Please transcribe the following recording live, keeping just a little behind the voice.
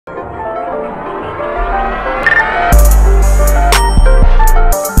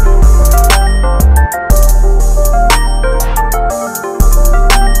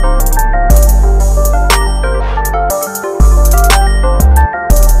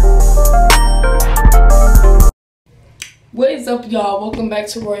up, y'all? Welcome back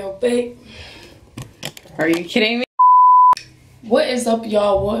to Royal Bake. Are you kidding me? What is up,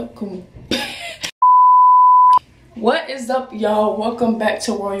 y'all? What is up, y'all? Welcome back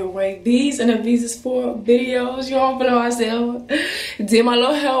to Royal Way. These and the visas for videos. Y'all feeling myself. Did my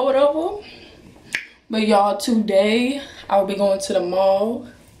little hair, whatever. But y'all, today I'll be going to the mall.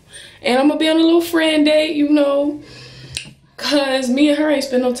 And I'm gonna be on a little friend date, you know. Cause me and her ain't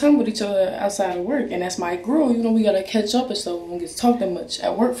spend no time with each other outside of work. And that's my girl, you know, we gotta catch up and stuff. We don't get to talk that much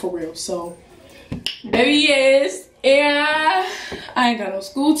at work for real. So, baby, yes. And I ain't got no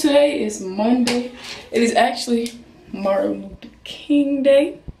school today. It's Monday. It is actually Martin Luther King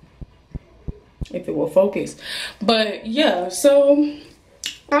Day. If it will focus. But yeah, so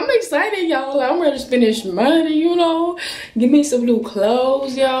I'm excited, y'all. I'm ready to spend this money, you know. Give me some new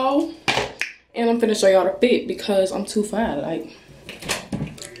clothes, y'all. And I'm finna show y'all the fit because I'm too fat. Like,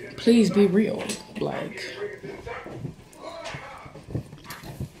 please be real. Like,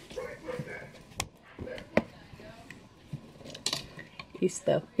 it's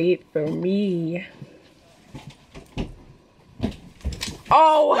the fit for me.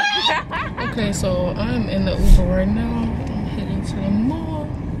 Oh! Okay, so I'm in the Uber right now. I'm heading to the mall.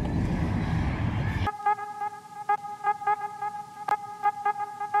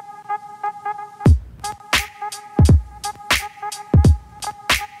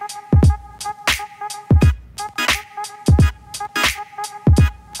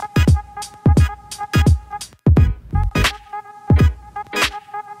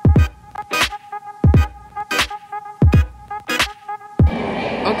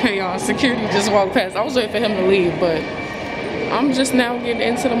 Okay, y'all, security just walked past. I was waiting for him to leave, but I'm just now getting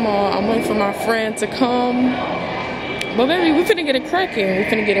into the mall. I'm waiting for my friend to come. But baby, we finna get a crack in. We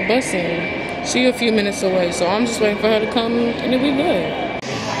finna get a bus in. She a few minutes away, so I'm just waiting for her to come and it'll be good.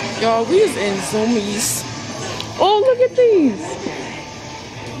 Y'all, we is in Zoomies. Oh, look at these.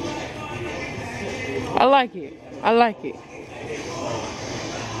 I like it. I like it.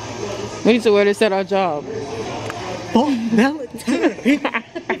 We need to wear this at our job. Oh, Valentine.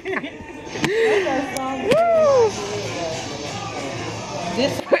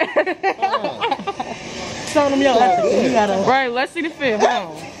 Right, let's see the fit. Hold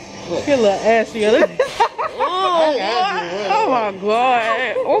on. Get a little ashy. Oh my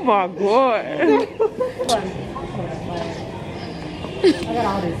god. Oh my god. I got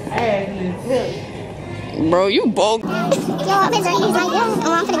all this ass. Bro, you bold. Yo, I'm like, yo,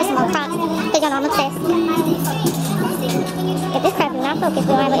 I'm finna get some more Crocs. Cause y'all know I'm obsessed. If this crap is not focused,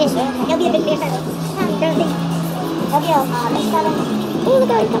 we'll have an issue. It'll be a big beer service. LBO. Ooh, look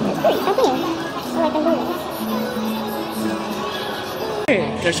at all these numbers. Great, stop in. I like them doing.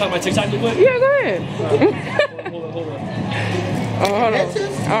 Can I show my TikTok real quick? Yeah, go ahead. Hold on. Oh, hold on.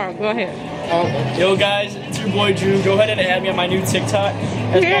 Alright, go ahead. Yo guys, it's your boy Drew. Go ahead and add me on my new TikTok.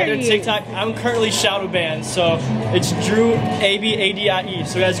 As well as TikTok, I'm currently shadow banned, so it's Drew ABADIE.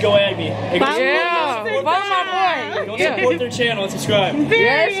 So guys, go add me. Yeah, follow my boy. Go support their channel and subscribe.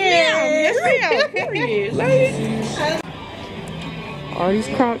 Yes, ma'am. All these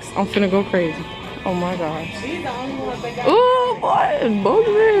Crocs, I'm finna go crazy. Oh my gosh. These the only ones they got. Ooh, boy, both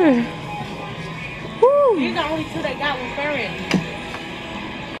of them. Woo. These are the only two they got with furring.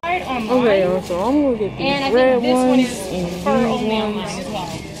 Okay, so I'm gonna get these and I red think this ones one is and fur these only ones. online as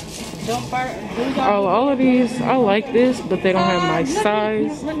well. All of these, I like this, but they don't have my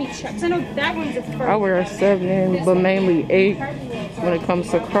size. Let me check. So, no, that one's a fur. I wear a 7, but mainly 8 when it comes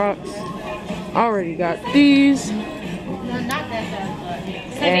to Crocs. I already got these. No, not that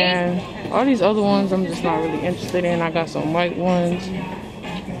size, but And all these other ones I'm just not really interested in. I got some white ones.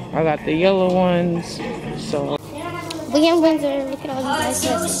 I got the yellow ones. So We in Windsor. Look at all these nice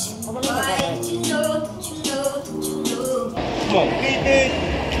dresses. Come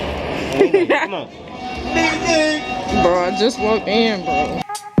on. bro, I just walked in, bro.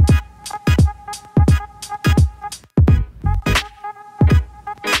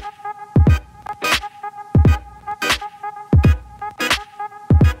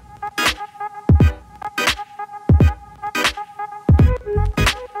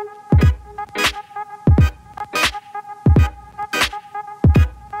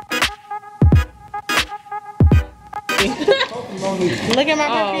 look at my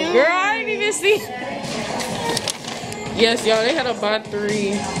perfume. Girl, I didn't even see. Yes, y'all, they had a buy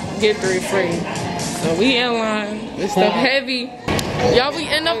 3, get 3 free. So we in line. This stuff heavy. Y'all, we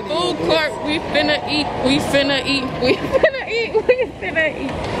in the food court. We finna eat. We finna eat. We finna eat. We finna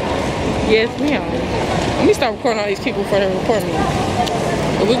eat. Yes, ma'am. Let me start recording all these people before they record me.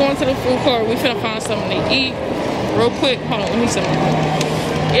 But we're going to the food court. We finna find something to eat real quick. Hold on, let me see.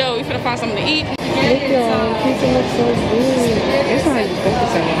 Yo, we finna find something to eat. Look, y'all. Pizza looks so good. It's not even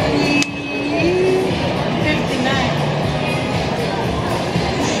focusing on it. 59.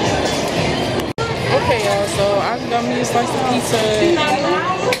 Okay, y'all. So I got me a slice of pizza and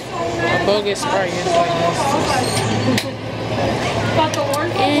a bogus Sprite. It's like this.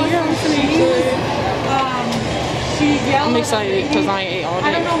 And yeah, I'm finna eat good. I'm excited because I ain't ate all day.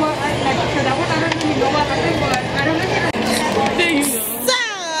 I don't know what, like, for that one, I don't really know what happened, but I don't know. There you go. So,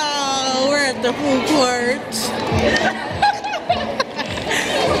 we're at the food court.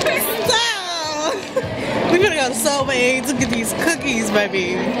 So, we're gonna go to Subway to get these cookies,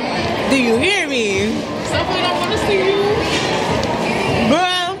 baby. Do you hear me? Subway don't want to see you.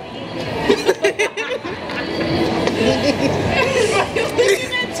 Bro.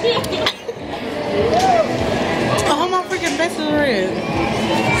 Oh, my freaking best friend.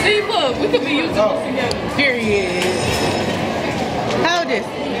 See, look, we could be using this together. Period. How this?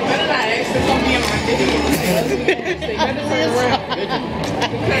 Why did I ask to come be in my video? They better turn around.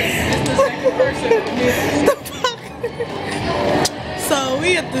 Because it's the second person. So we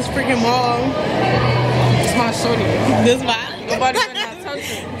at this freaking mall. It's my shorty. This my Nobody better not touch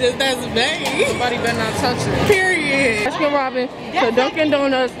it. That's baby. Nobody better not touch it. Period. Baskin Robbins to Dunkin'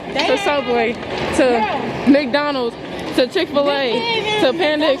 Donuts to Subway to McDonald's to Chick-fil-A to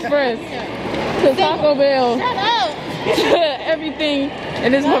Panda Express to Taco Bell to everything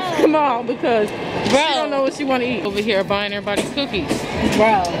in this motherfucking mall because she don't know what she want to eat. Over here buying everybody's cookies.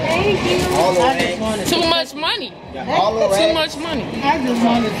 Bro. Too much money. Too much money. I just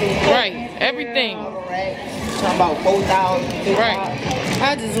wanted to. Right. Everything. Talking about 4,000. Right.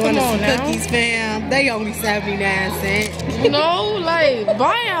 I just wanted Come on some now. cookies, fam. They only 79 cents. You know, like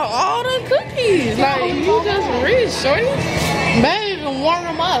buy out all the cookies. Like you just rich, shorty. Baby, even warm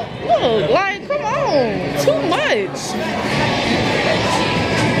them up. Look, like come on, too much.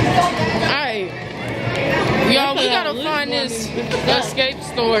 Alright, y'all, we gotta find this escape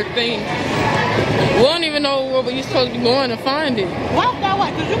store thing. We don't even know where we're supposed to be going to find it. Walk that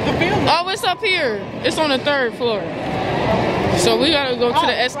way, cause you can feel me. Oh, it's up here. It's on the 3rd floor. So we gotta go to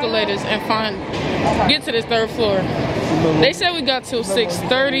the escalators and get to this 3rd floor. They said we got till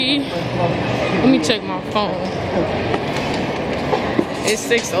 6:30. Let me check my phone. It's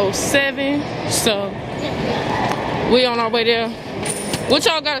 6:07, so we on our way there. What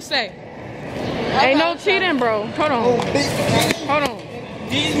y'all gotta say? Ain't no cheating, bro. Hold on. Hold on.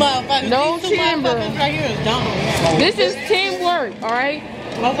 These motherfuckers, No these two cheating, bro. motherfuckers right here is dumb. This is teamwork, alright?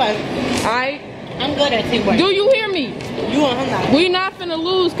 Okay, Alright? I'm good at teamwork. Do you hear me? You and him not. We not finna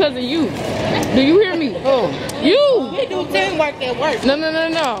lose because of you. Do you hear me? Oh. You! We do teamwork at work. No.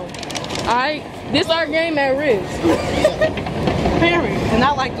 Alright? This our game at risk. Period. And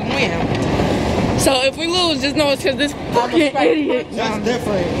I like to win. So if we lose, just know it's because this fucking idiot. That's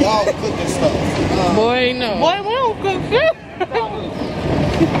different. Y'all cooking stuff. Boy, no. Boy, we don't cook shit.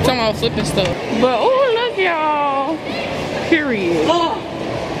 Talking about flipping stuff. But oh, look, y'all. Period. Oh.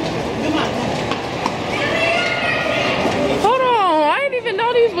 Come on. Hold on. I didn't even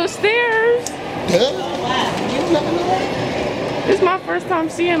know these were stairs. Yeah? You never knew that? This is my first time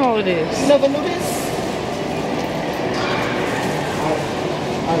seeing all of this. You never knew this?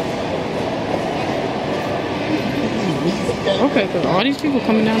 Okay, because all these people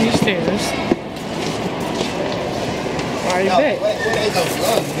coming down these stairs. Why is that?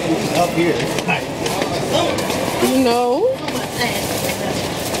 Up here. No.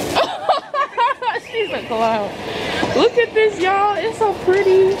 She's a clown. Look at this, y'all. It's so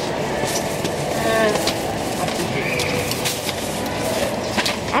pretty.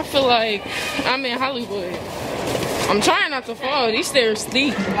 I feel like I'm in Hollywood. I'm trying not to fall. These stairs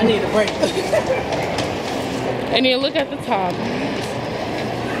steep. I need a break. And then look at the top.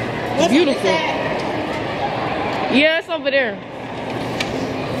 Beautiful. Yeah, it's over there.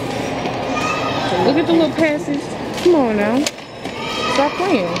 Look at the little passage. Come on now. Stop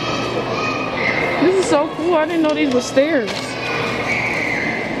playing. This is so cool. I didn't know these were stairs.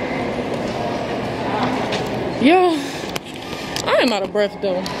 Yeah. I am out of breath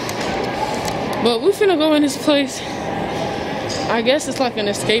though. But we finna go in this place. I guess it's like an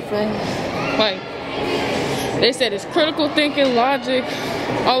escape room. Like, they said it's critical thinking, logic,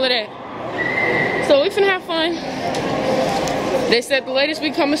 all of that. So we finna have fun. They said the latest we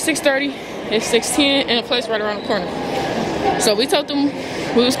come is 6:30. It's 6:10 and a place right around the corner. So we told them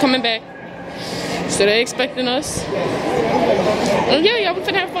we was coming back. So they expecting us. And yeah, we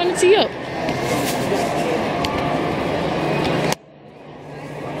finna have fun and tee up.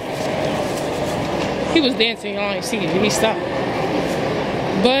 He was dancing, y'all ain't see it. He stopped.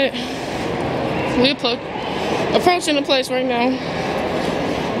 But we approaching the place right now.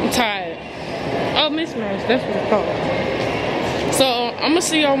 I'm tired. Oh, Mish Mash, that's what it's called. So I'm gonna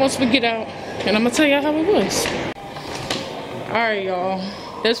see y'all once we get out, and I'm gonna tell y'all how it was. All right, y'all.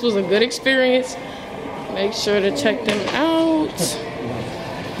 This was a good experience. Make sure to check them out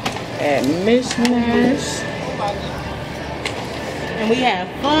at Mish Mash. And we have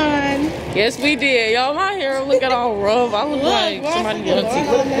fun. Yes, we did. Y'all, my hair look at all rough. I look like somebody empty.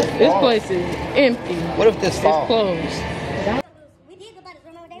 This place is empty. What if this falls? It's closed. We did go by the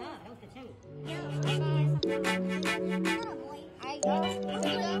remember day? No, that was the two.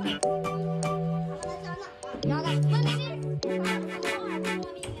 Y'all got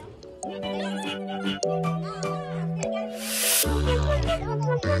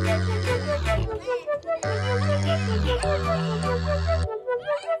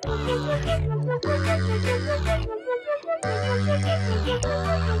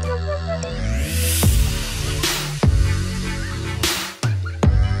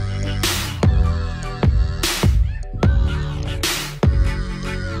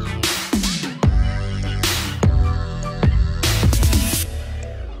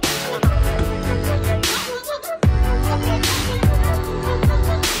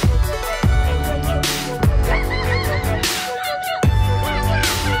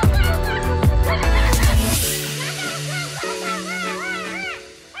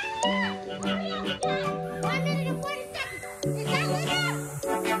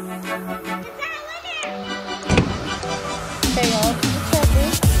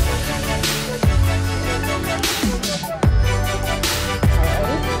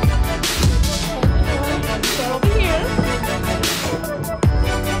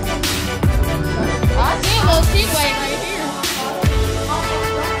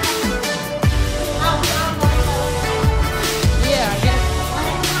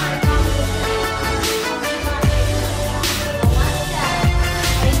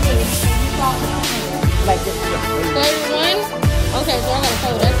Okay, so I gotta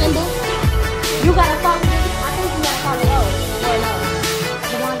follow that symbol? You gotta follow it. I think you gotta follow those. Or no.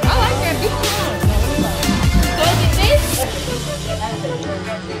 I like that beat one. So is it this?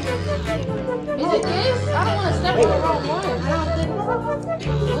 Is it this? I don't want to step on the wrong one.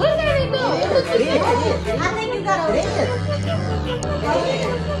 What did it do? I think you gotta. It is.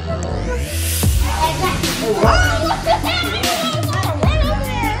 Exactly. What the hell?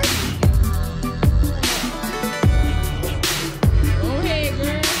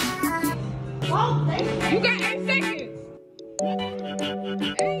 You got 8 seconds.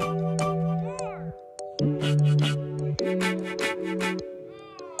 8, 4.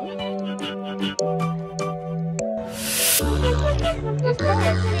 It's called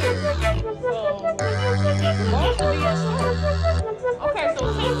 6. Okay, so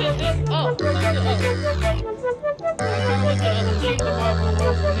tilt this up. Tilt it up. I can't look at the other sheet. The ball will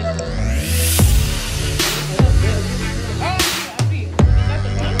roll from this way. Oh, I see. Is that the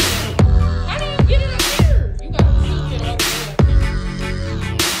ball? How do you get it up here? You gotta tilt it all the way up here.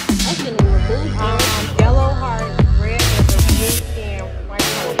 I shouldn't have removed it. Yellow heart, red with the blue skin, white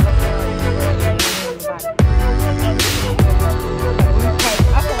heart.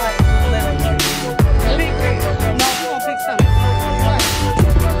 I feel like lemon. Big green. No, we're gonna pick something.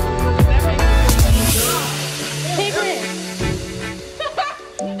 Pig red.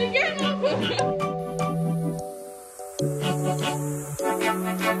 You get it?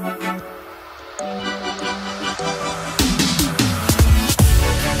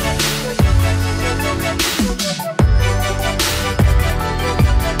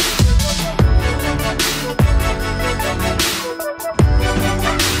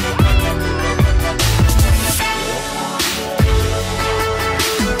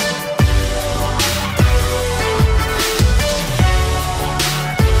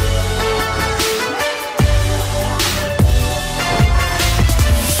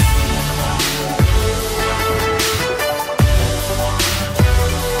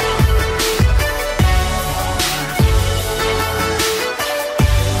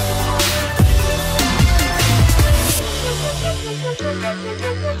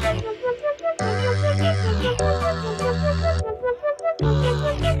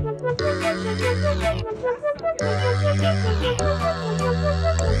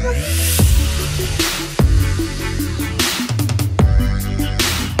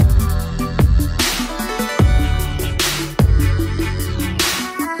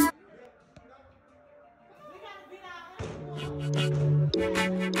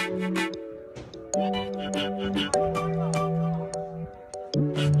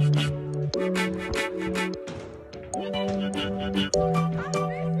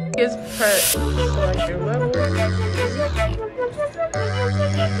 Is prep. Select your level.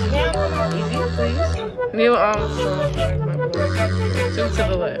 please. Kneel arms crossed, my boy. Two to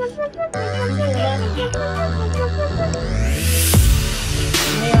the left.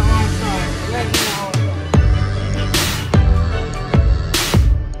 Kneel arms crossed. Leg kneel arms crossed.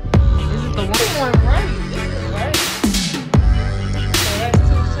 This is the one right. This is right. So that's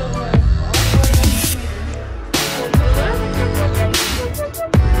two to the left.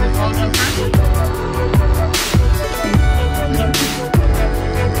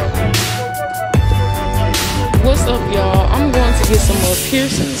 What's up, y'all? I'm going to get some more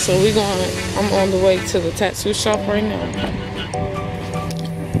piercings, so I'm on the way to the tattoo shop right now.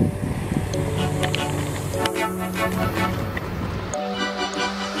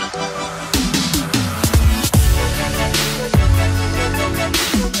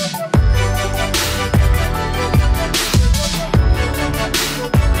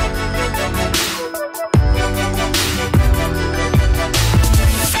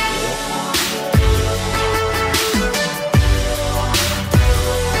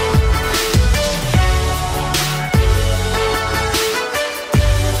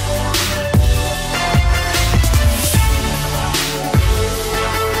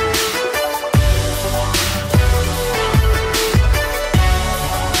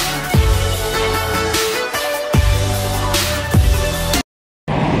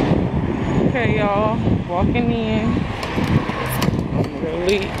 Okay, y'all, walking in.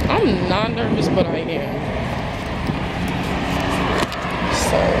 I'm not nervous, but I am.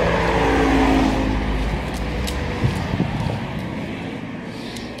 So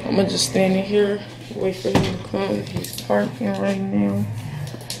I'm gonna just stand in here, wait for him to come. He's parking right now.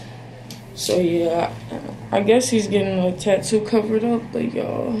 So yeah, I guess he's getting a tattoo covered up, but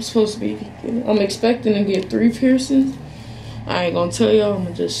y'all, I'm expecting to get 3 piercings. I ain't gonna tell y'all, I'm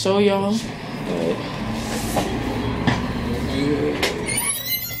gonna just show y'all. But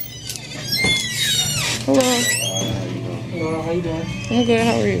hello. Hello, how you doing? I'm good,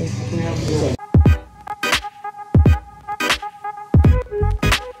 how are you?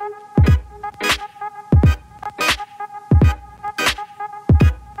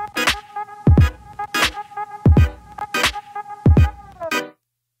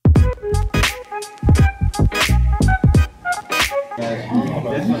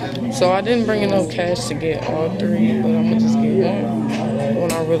 So I didn't bring enough cash to get all 3, but I'm gonna just get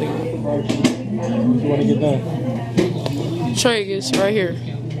one I really want. You want to get done? Trey is right here.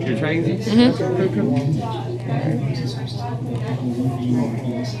 You're trying these?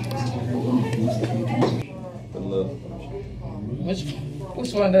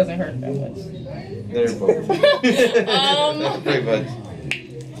 Which one doesn't hurt that much? They're both. Pretty much.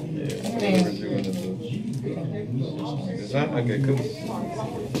 Yeah. This one? Okay, cool.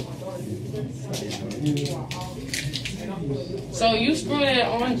 So you screw that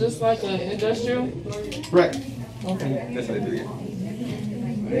on just like an industrial? Right. Okay. That's what I do, yeah.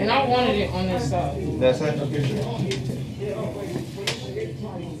 And I wanted it on this side. That side? Okay, sure.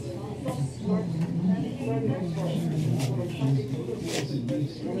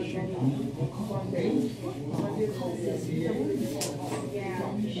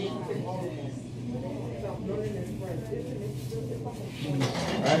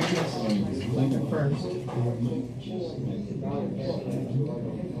 First.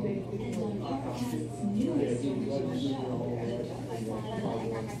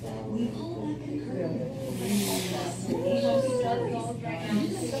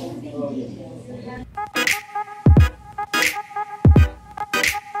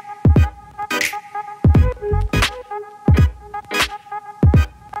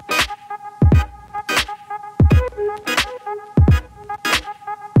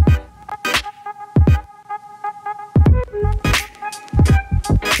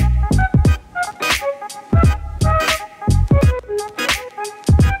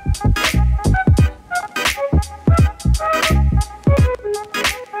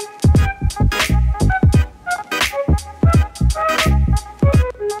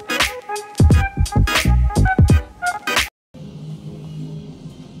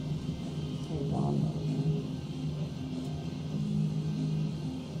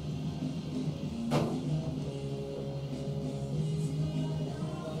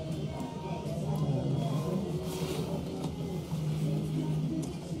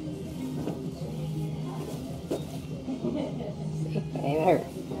 It hurt.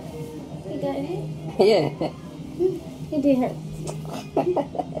 You got it? Yeah. It did hurt.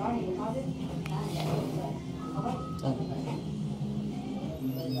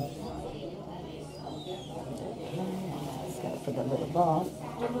 Just gotta put the little ball.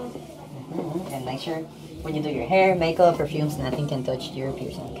 And make sure when you do your hair, makeup, perfumes, nothing can touch your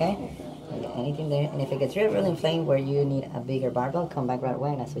piercing, okay? Anything there, and if it gets really inflamed where you need a bigger barbell, come back right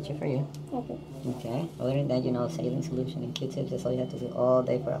away and I'll switch it for you. Okay. Okay. Other than that, you know, saline solution and Q-tips. That's all you have to do all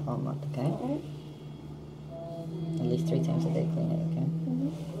day for a whole month. Okay. At least 3 times a day, clean it. Okay.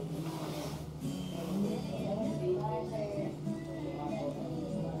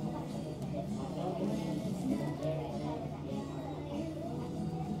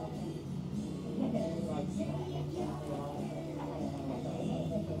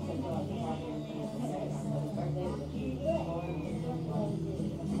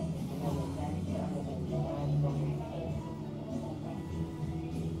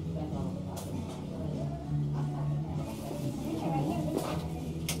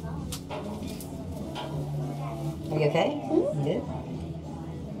 Are you okay? Mm-hmm. Good.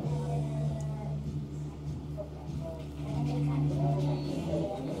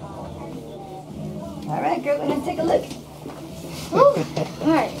 All right, girl, we're gonna take a look.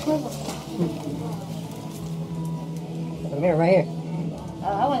 Alright, cool. The mirror right here. Oh,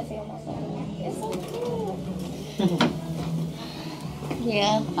 I want to see it myself. It's so cool.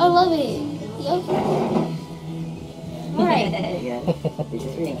 Yeah, I love it. Love it. Alright. Yeah. You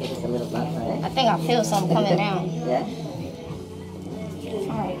just think it's just a little blood, right? I think I feel something coming down. Yeah.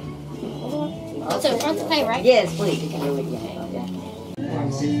 Alright. Go to the front to pay, right? Yes, please. You can do it. Yeah. Yeah.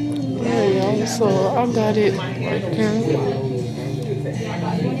 Yeah, y'all, so I got it right here.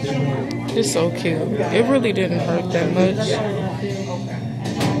 It's so cute. It really didn't hurt that much.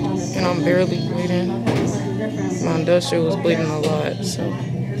 And I'm barely bleeding. My industrial was bleeding a lot, so.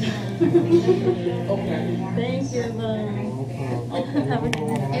 Thank you, love. Have a good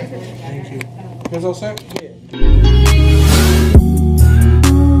day. That's all set? Yeah.